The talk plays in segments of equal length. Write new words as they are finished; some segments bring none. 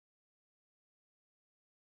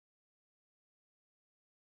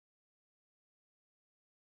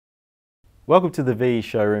Welcome to the VE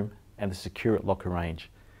showroom and the Secur-IT locker range.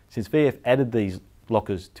 Since VF added these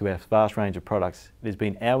lockers to our vast range of products, it has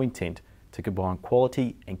been our intent to combine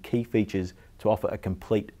quality and key features to offer a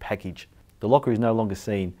complete package. The locker is no longer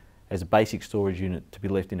seen as a basic storage unit to be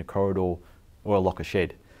left in a corridor or a locker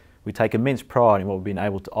shed. We take immense pride in what we've been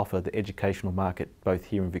able to offer the educational market both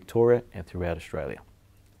here in Victoria and throughout Australia.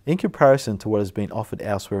 In comparison to what has been offered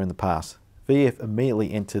elsewhere in the past, VF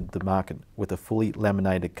immediately entered the market with a fully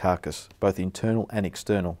laminated carcass, both internal and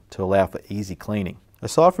external, to allow for easy cleaning.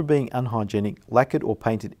 Aside from being unhygienic, lacquered or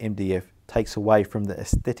painted MDF takes away from the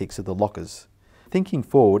aesthetics of the lockers. Thinking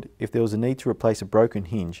forward, if there was a need to replace a broken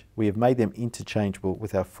hinge, we have made them interchangeable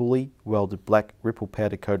with our fully welded black ripple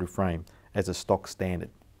powder coated frame as a stock standard.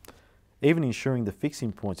 Even ensuring the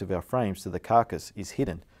fixing points of our frames to the carcass is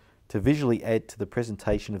hidden to visually add to the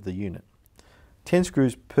presentation of the unit. 10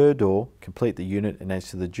 screws per door complete the unit and adds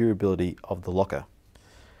to the durability of the locker.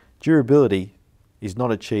 Durability is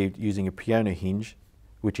not achieved using a piano hinge,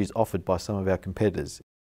 which is offered by some of our competitors.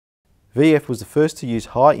 VF was the first to use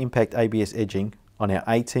high impact ABS edging on our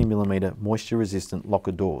 18mm moisture resistant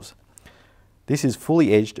locker doors. This is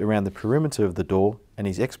fully edged around the perimeter of the door and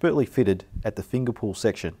is expertly fitted at the finger pull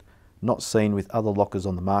section, not seen with other lockers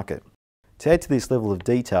on the market. To add to this level of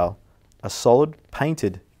detail, a solid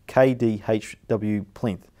painted KDHW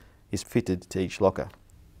plinth is fitted to each locker.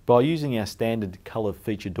 By using our standard colour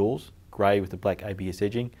feature doors, grey with the black ABS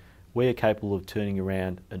edging, we are capable of turning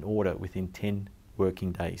around an order within 10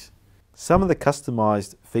 working days. Some of the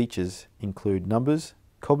customised features include numbers,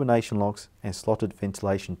 combination locks and slotted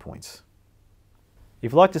ventilation points.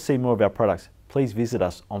 If you'd like to see more of our products, please visit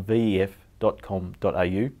us on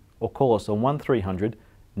vef.com.au or call us on 1300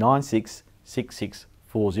 96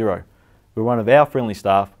 6640. Where one of our friendly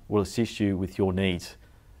staff will assist you with your needs.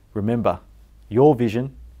 Remember, your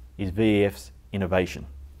vision is VF's innovation.